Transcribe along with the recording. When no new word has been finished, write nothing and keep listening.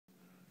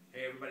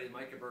everybody,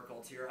 Micah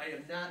Birkholz here. I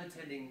am not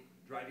attending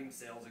Driving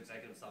Sales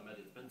Executive Summit.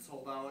 It's been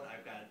sold out.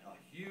 I've got a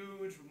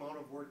huge amount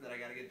of work that I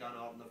got to get done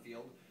out in the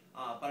field.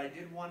 But I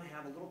did want to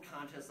have a little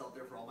contest out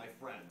there for all my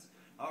friends.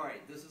 All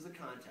right, this is a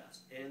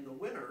contest, and the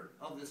winner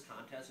of this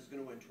contest is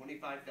going to win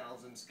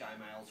 25,000 Sky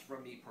Miles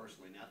from me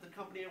personally, not the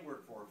company I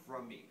work for,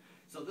 from me.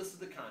 So this is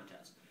the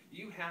contest.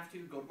 You have to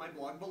go to my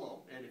blog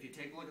below, and if you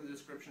take a look at the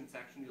description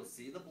section, you'll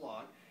see the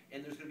blog,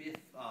 and there's going to be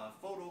a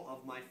photo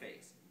of my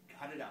face.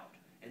 Cut it out.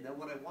 And then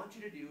what I want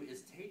you to do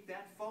is take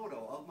that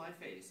photo of my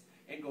face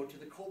and go to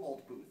the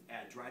Cobalt Booth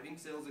at Driving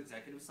Sales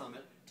Executive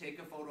Summit. Take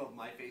a photo of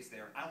my face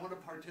there. I want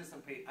to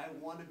participate. I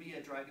want to be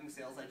at Driving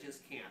Sales. I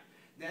just can't.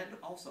 Then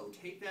also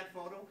take that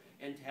photo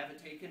and have it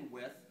taken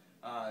with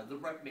the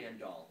Repman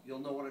doll. You'll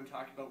know what I'm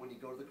talking about when you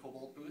go to the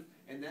Cobalt Booth.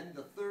 And then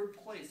the third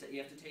place that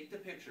you have to take the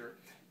picture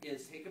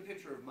is take a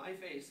picture of my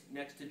face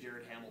next to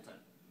Jared Hamilton.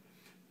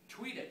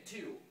 Tweet it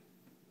to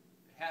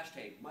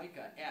hashtag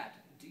Micah at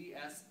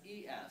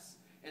DSES.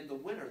 And the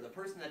winner, the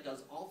person that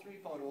does all three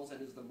photos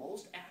and is the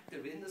most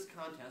active in this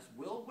contest,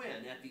 will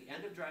win at the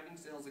end of Driving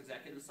Sales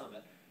Executive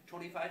Summit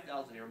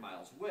 25,000 air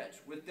miles, which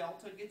with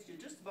Delta gets you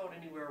just about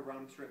anywhere a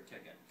round trip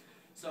ticket.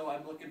 So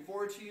I'm looking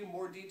forward to you.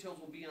 More details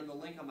will be on the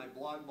link on my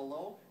blog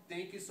below.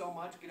 Thank you so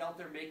much. Get out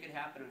there, make it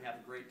happen, and have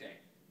a great day.